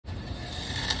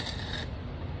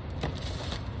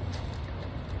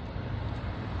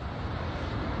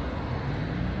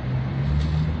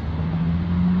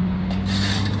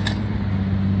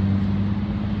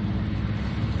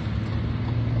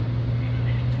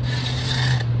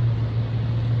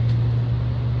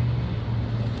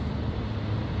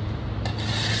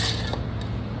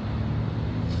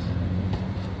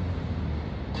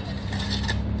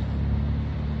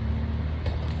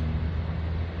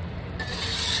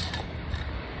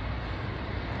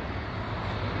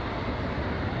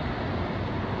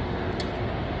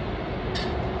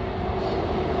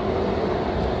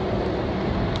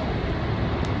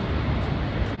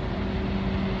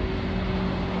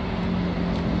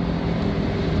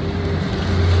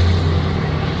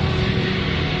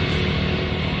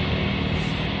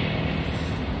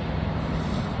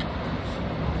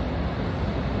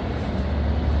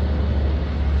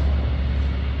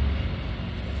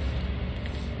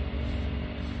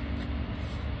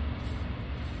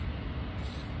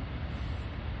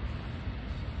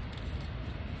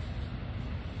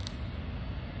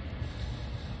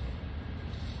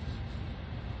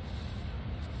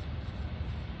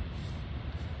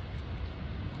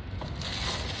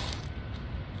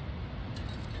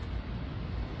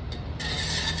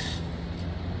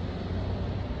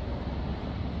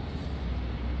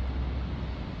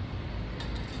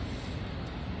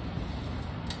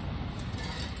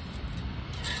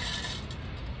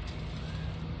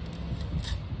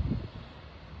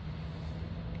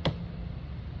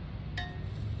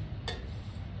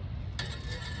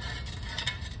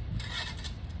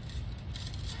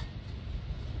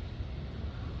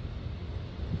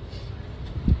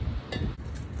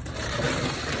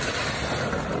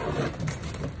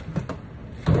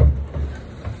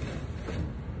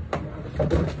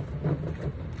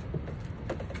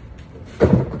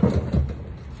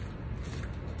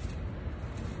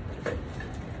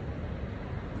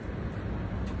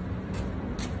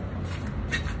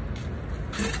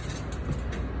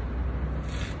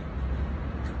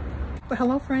Well,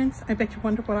 hello friends. I bet you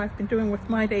wonder what I've been doing with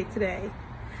my day today.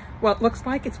 Well, it looks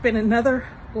like it's been another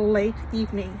late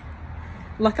evening.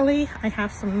 Luckily, I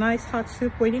have some nice hot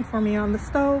soup waiting for me on the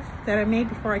stove that I made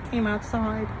before I came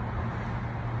outside.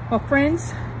 Well,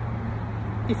 friends,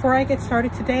 before I get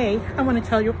started today, I want to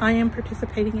tell you I am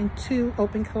participating in 2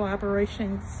 open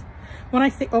collaborations. When I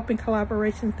say open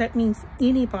collaborations, that means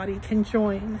anybody can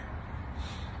join.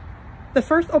 The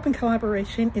first open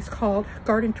collaboration is called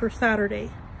Garden Tour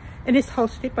Saturday, and it's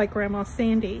hosted by Grandma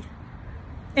Sandy.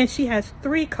 And she has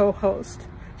 3 co-hosts.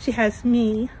 She has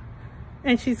me,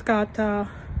 and she's got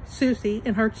Susie,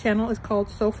 and her channel is called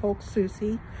So Folk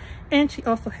Susie. And she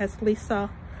also has Lisa.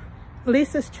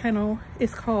 Lisa's channel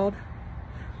is called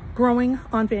Growing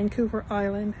on Vancouver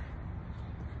Island.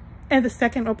 And the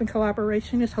second open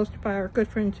collaboration is hosted by our good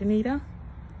friend Janita,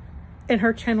 and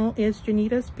her channel is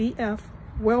Janita's BF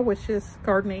Well Wishes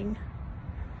Gardening.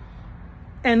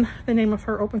 And the name of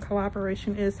her open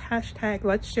collaboration is hashtag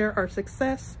Let's Share Our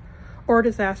Success or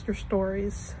Disaster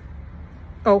Stories.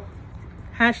 Oh,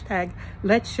 hashtag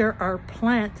Let's Share Our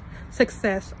Plant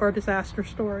Success or Disaster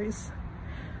Stories.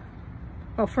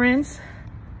 Well, friends,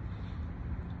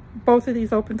 both of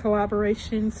these open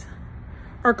collaborations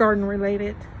are garden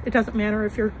related. It doesn't matter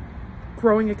if your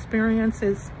growing experience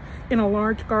is in a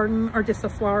large garden or just a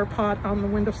flower pot on the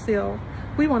windowsill.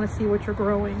 We want to see what you're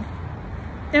growing,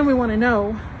 and we want to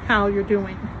know how you're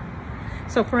doing.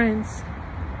 So friends,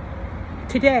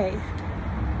 today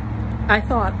I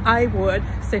thought I would,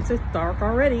 since it's dark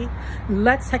already,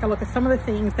 let's take a look at some of the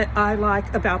things that I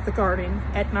like about the garden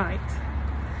at night.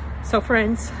 So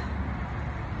friends,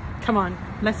 come on,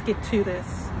 let's get to this.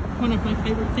 One of my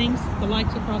favorite things, the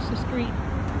lights across the street.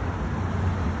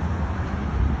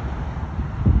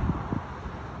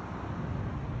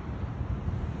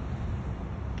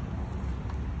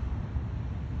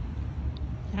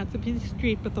 Yeah, it's a busy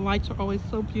street, but the lights are always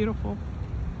so beautiful.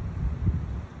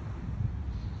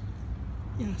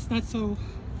 Yeah, it's not so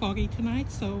foggy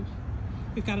tonight, so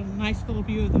we've got a nice little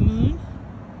view of the moon.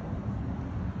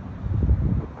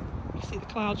 You see the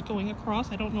clouds going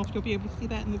across. I don't know if you'll be able to see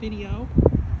that in the video.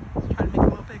 Let's try to make it a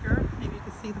little bigger. Maybe you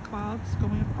can see the clouds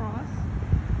going across.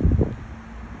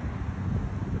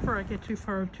 Before I get too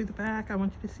far to the back, I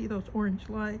want you to see those orange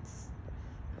lights.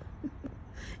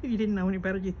 If you didn't know any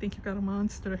better, you'd think you've got a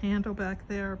monster handle back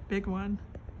there, big one.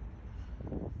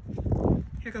 Here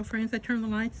you go, friends. I turned the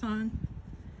lights on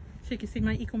so you can see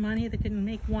my Ecomania that didn't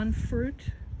make one fruit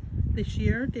this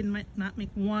year, not make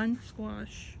one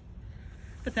squash.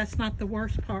 But that's not the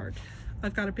worst part.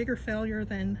 I've got a bigger failure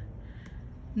than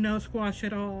no squash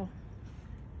at all.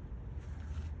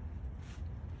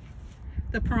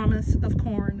 The promise of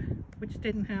corn, which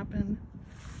didn't happen.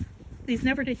 These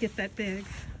never did get that big.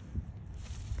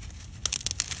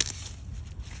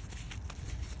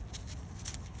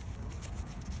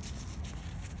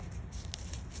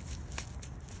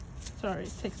 Sorry,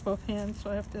 it takes both hands, so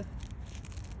I have to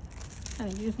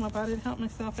kind of use my body to help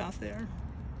myself out there.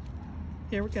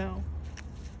 Here we go.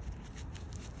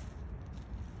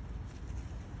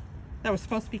 That was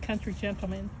supposed to be Country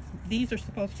Gentlemen. These are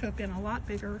supposed to have been a lot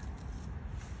bigger,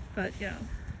 but yeah,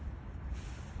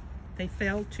 they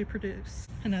failed to produce.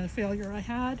 Another failure I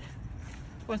had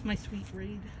was my sweet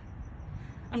reed.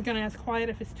 I'm gonna ask Quiet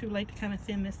if it's too late to kind of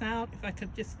thin this out, if I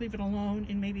could just leave it alone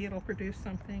and maybe it'll produce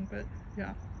something, but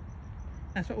yeah,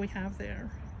 that's what we have there.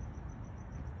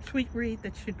 Sweet reed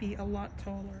that should be a lot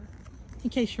taller. In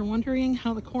case you're wondering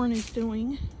how the corn is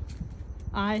doing,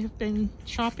 I have been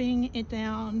chopping it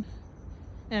down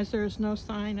as there's no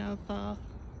sign of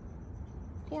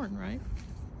corn, right?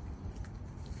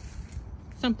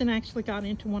 Something actually got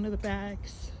into one of the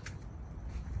bags.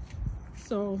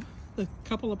 So the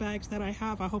couple of bags that I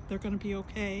have, I hope they're going to be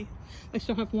okay. I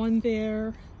still have one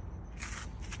there,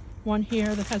 one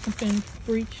here that hasn't been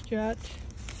breached yet,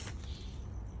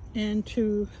 and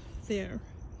 2 there.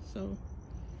 So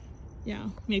yeah,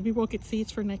 maybe we'll get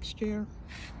seeds for next year.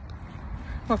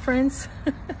 Well, friends,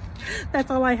 that's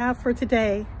all I have for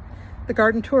today. The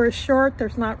garden tour is short.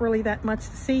 There's not really that much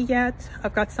to see yet.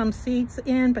 I've got some seeds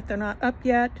in, but they're not up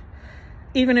yet.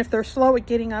 Even if they're slow at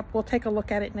getting up, we'll take a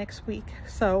look at it next week.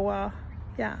 So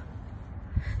yeah.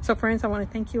 So friends, I want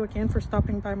to thank you again for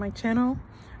stopping by my channel.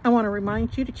 I want to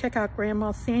remind you to check out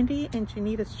Grandma Sandy and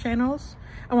Janita's channels.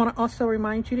 I want to also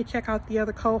remind you to check out the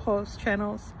other co-host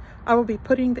channels. I will be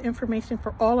putting the information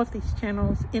for all of these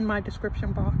channels in my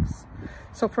description box.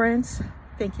 So friends,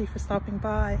 thank you for stopping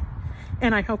by,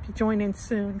 and I hope you join in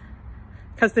soon,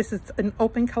 because this is an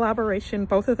open collaboration.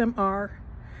 Both of them are,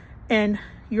 and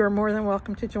you're more than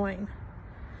welcome to join.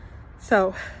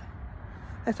 So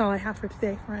that's all I have for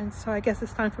today, friends. So I guess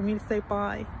it's time for me to say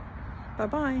bye.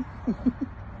 Bye-bye.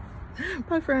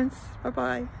 Bye, friends.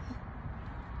 Bye-bye.